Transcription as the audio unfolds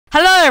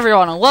Hello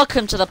everyone and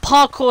welcome to the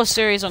Parkour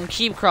series on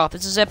CubeCraft.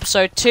 This is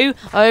episode 2.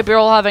 I hope you're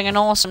all having an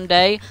awesome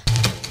day.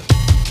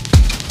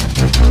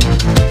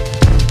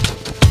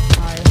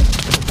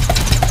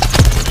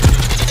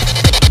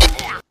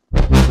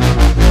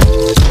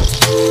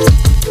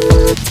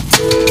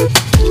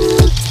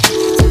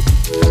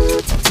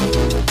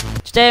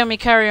 Today we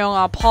carry on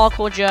our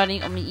parkour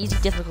journey on the easy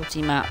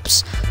difficulty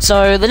maps.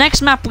 So the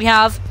next map we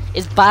have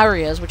is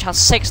barriers, which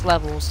has 6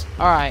 levels.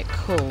 Alright,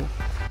 cool.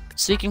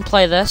 So you can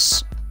play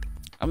this.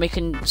 And we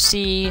can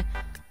see...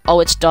 Oh,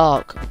 it's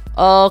dark.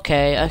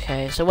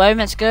 Okay. So where are we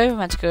meant to go? We're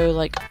meant to go,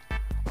 like,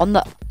 on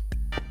the...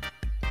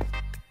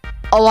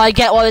 Oh, I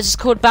get why this is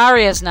called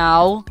barriers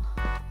now.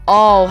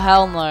 Oh,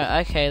 hell no.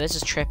 Okay, this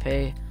is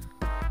trippy.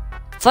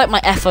 I feel like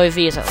my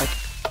FOV is at, like,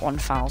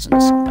 1,000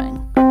 or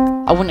something.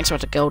 I wouldn't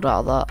expect a gold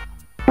out of that.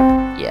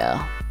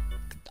 Yeah.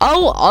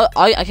 Oh,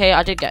 okay,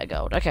 I did get a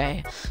gold.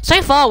 Okay.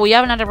 So far, we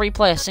haven't had to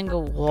replay a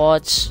single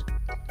word.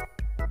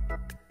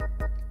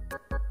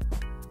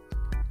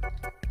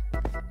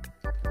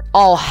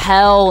 Oh,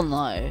 hell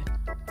no.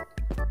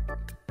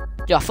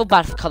 Yeah, I feel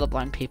bad for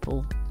colorblind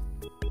people.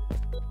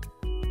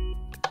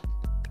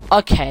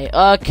 Okay,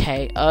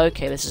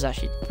 this is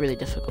actually really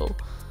difficult.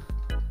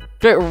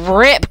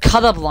 Rip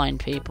colorblind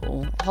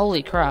people.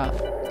 Holy crap.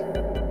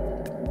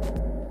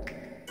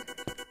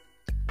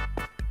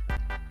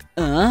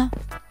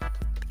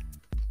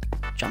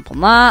 Jump on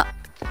that.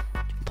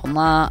 Jump on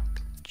that.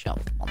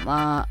 Jump on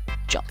that.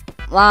 Jump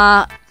on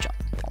that. Jump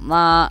on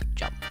that.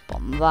 Jump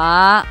on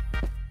that.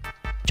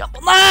 Jump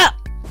on that!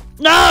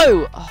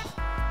 No! Oh.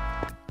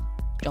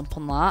 Jump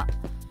on that.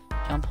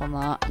 Jump on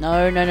that.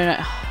 No. We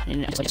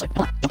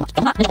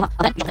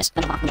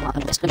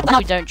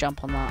don't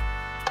jump on that.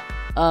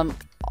 Oh,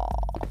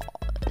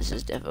 this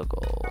is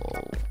difficult.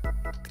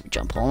 We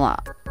jump on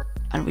that.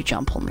 And we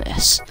jump on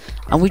this.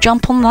 And we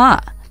jump on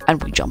that.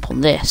 And we jump on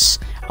this.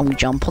 And we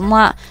jump on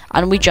that.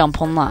 And we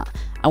jump on that.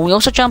 And we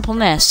also jump on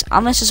this.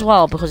 And this as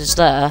well, because it's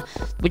there.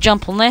 We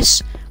jump on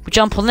this. We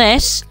jump on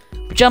this.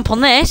 We jump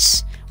on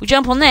this. We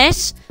jump on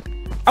this,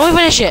 and we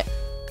finish it.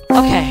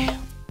 Okay.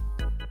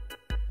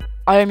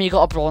 I only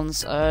got a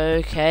bronze.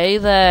 Okay,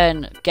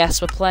 then.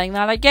 Guess we're playing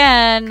that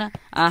again.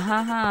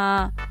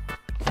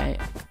 Okay.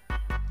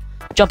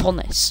 Jump on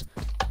this.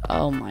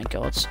 Oh my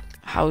god.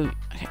 How?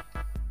 Okay.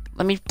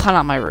 Let me plan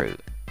out my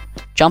route.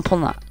 Jump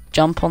on that.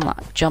 Jump on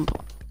that. Jump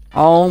on.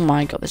 Oh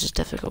my god, this is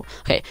difficult.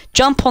 Okay,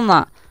 jump on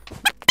that.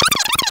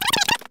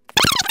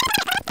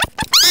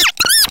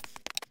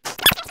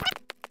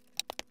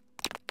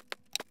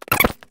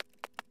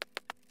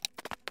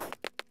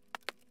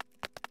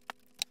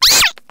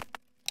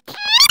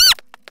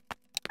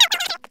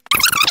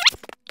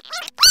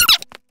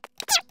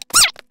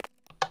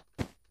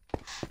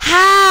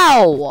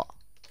 How?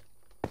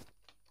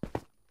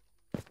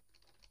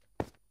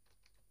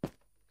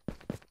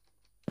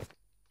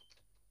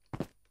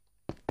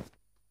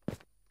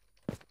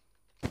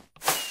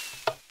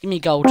 Give me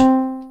gold.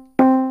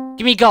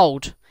 Give me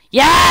gold.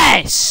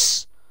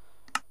 Yes!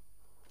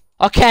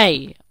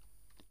 Okay.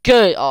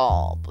 Good.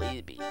 Oh,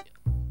 please be.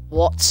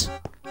 What?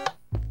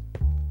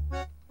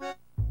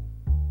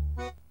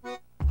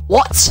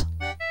 What?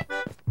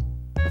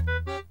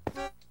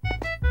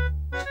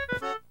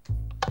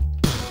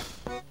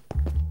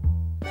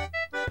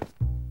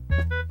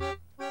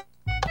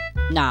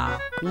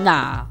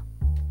 Nah.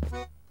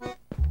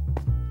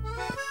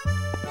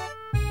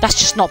 That's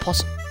just not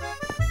possible.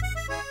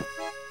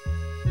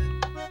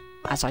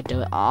 As I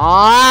do it.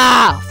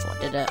 I thought I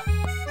did it.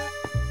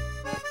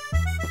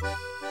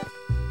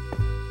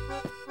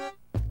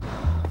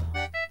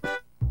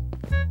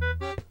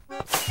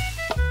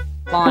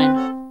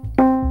 Fine.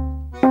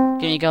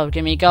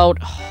 Give me gold.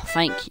 Oh,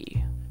 thank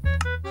you.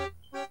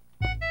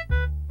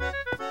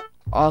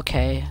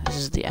 Okay, this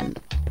is the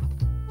end.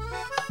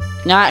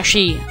 No,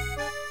 actually...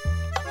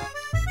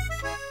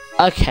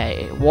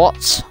 Okay,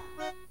 what?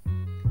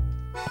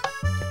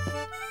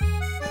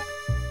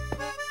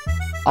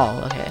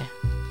 Oh, okay.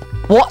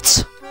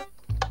 What?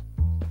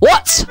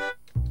 What?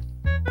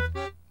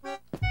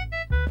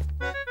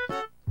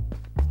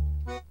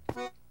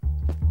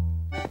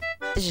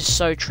 This is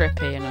so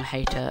trippy and I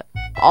hate it.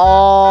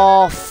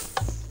 Oh,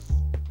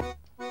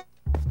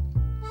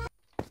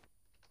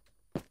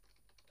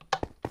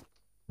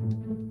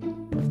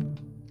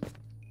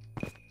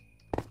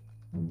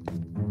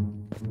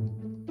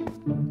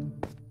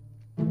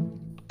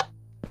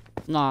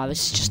 nah,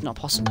 this is just not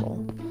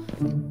possible.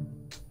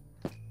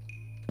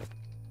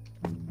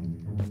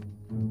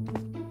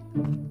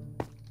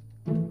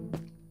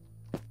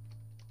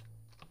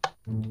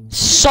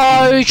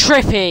 So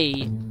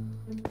trippy!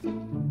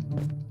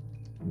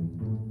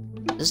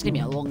 This is gonna be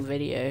a long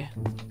video.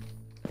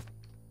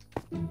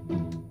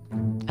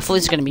 I thought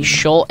this was gonna be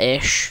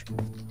short-ish.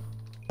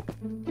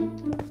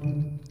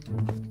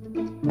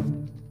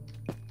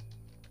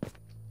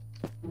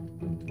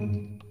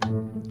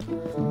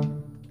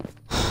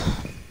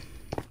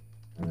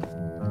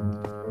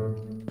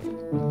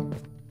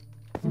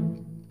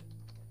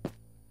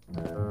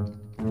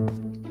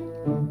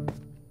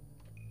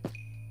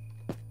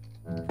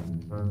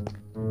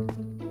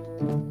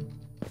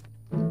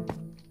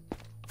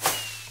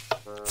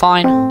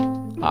 Fine.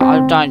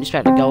 I don't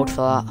expect a gold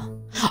for that.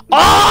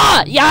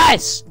 Ah,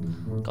 yes!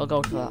 Got a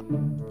gold for that.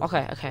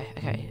 Okay.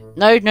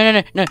 No.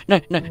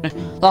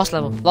 Last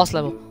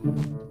level.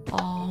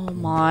 Oh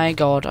my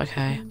god,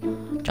 okay.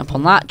 Jump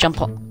on that,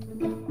 jump on.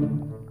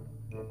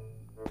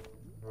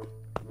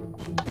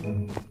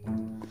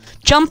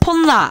 Jump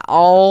on that!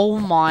 Oh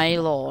my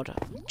lord.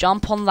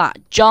 Jump on that.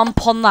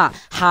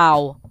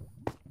 How?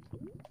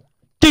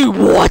 Dude,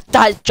 what?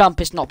 That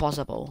jump is not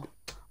possible.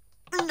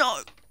 No.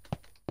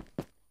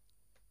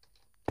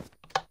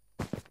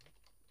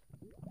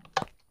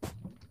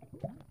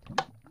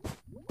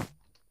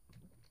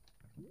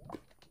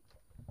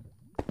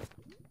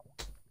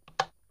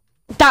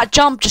 That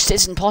jump just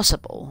isn't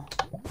possible.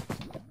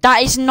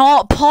 That is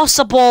not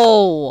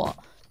possible!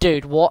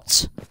 Dude,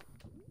 what?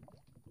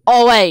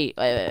 Oh, wait.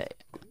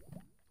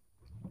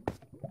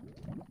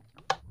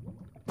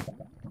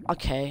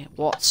 Okay,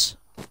 what?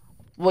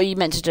 What are you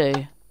meant to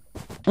do?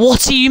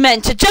 What are you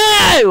meant to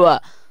do?!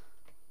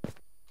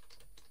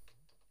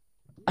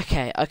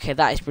 Okay,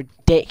 that is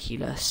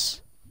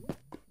ridiculous.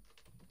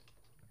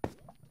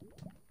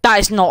 That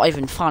is not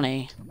even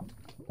funny.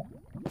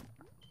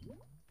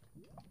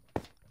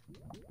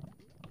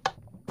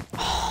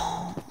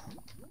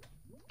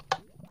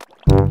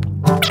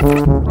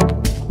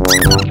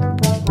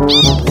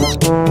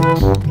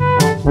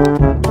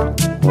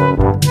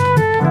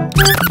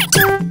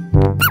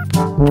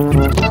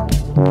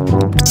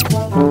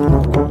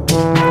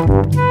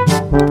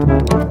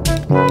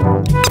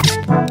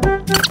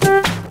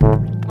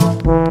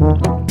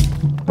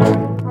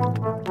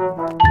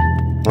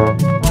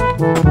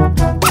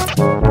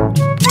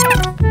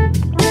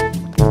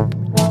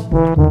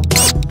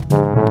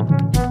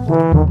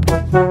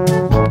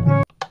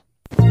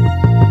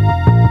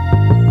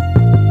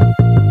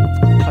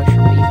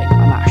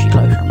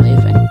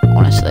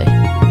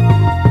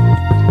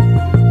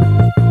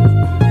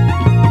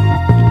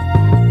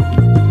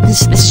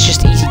 This is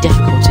just easy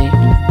difficulty.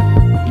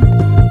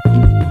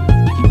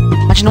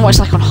 Imagine what it's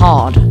like on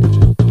hard.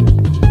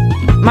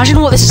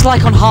 Imagine what this is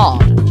like on hard.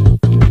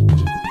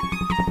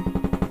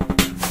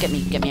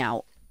 Get me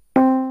out.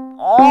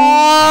 Oh,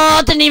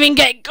 I didn't even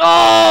get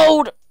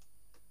gold!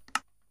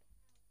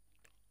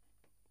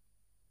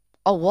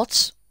 Oh,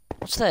 what's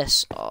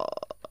this?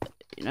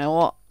 You know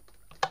what?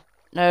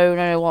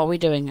 No, what are we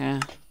doing here?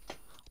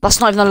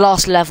 That's not even the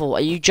last level.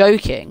 Are you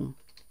joking?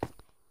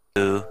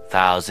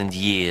 2,000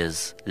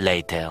 years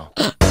later.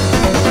 I'm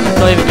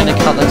not even gonna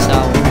cut this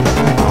out.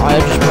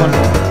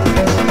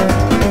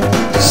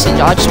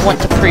 I just want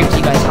to prove to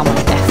you guys how much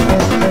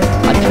effort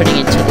I'm putting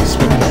into this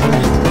video.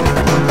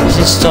 This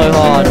is so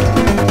hard.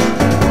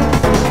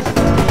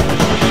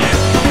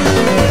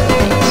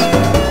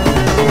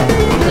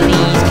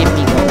 Please give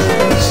me gold.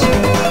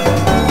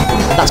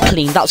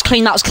 That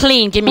was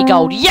clean. Give me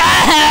gold.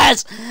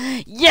 Yes!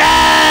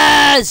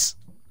 Yes!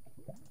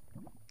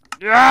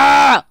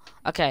 Yeah!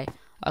 Okay,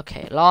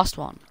 last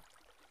one.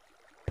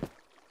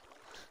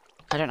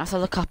 I don't have to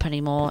look up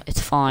anymore,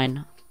 it's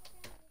fine.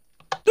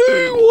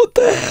 Dude, what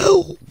the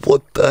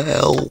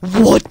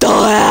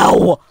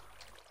hell?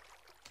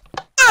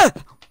 Ah!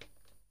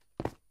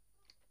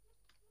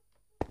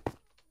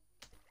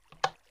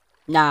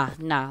 Nah,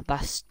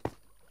 that's...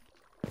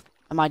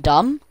 Am I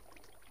dumb?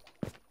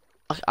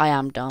 I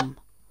am dumb.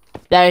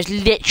 There is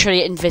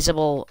literally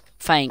invisible...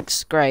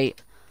 Thanks,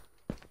 great.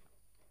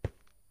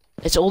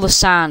 It's all the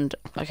sand.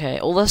 Okay,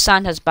 all the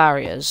sand has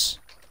barriers.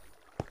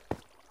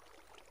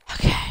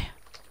 Okay.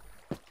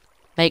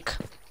 Make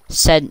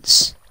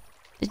sense.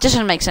 It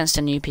doesn't make sense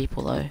to new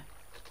people, though.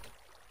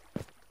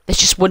 This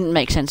just wouldn't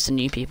make sense to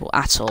new people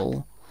at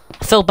all.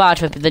 I feel bad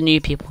for the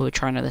new people who are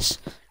trying to this.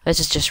 This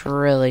is just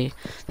really...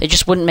 They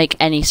just wouldn't make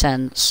any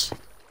sense.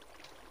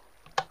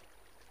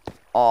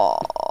 Oh.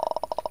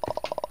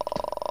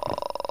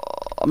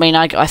 I mean,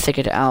 I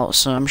figured it out,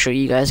 so I'm sure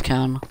you guys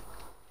can.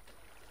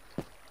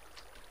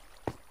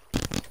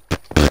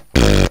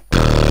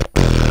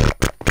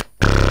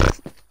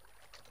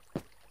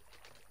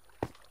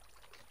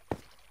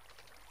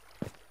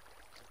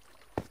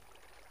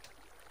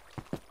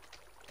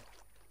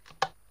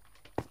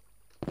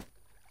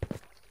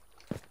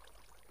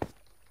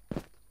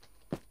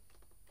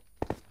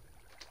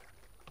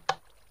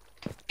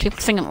 People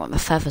think like the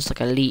feather's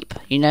like a leap,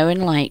 you know,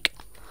 in like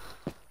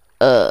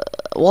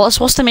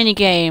what's the mini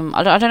game?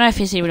 I don't know if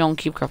it's even on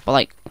CubeCraft, but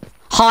like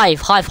Hive.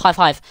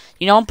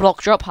 You know, on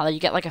Block Drop, how you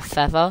get like a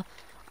feather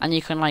and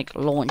you can like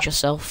launch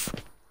yourself.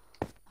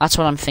 That's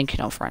what I'm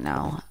thinking of right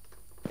now.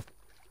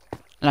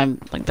 And I'm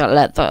like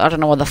that. I don't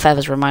know what the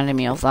feathers reminded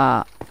me of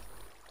that.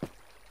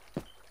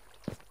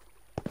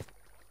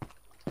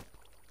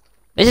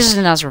 This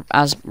isn't as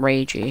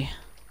ragey.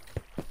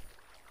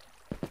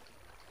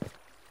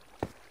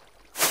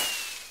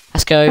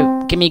 Let's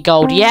go. Give me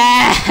gold.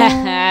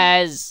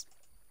 Yes!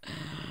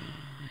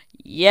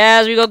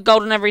 Yes, we got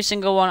gold on every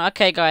single one.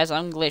 Okay, guys,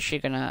 I'm literally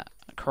gonna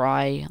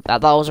cry.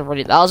 That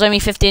was only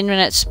 15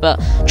 minutes, but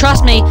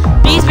trust me,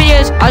 these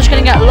videos are just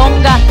gonna get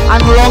longer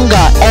and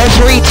longer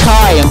every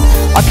time.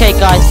 Okay,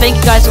 guys, thank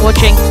you guys for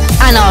watching,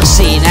 and I'll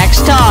see you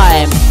next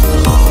time.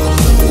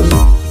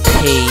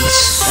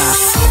 Peace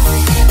out.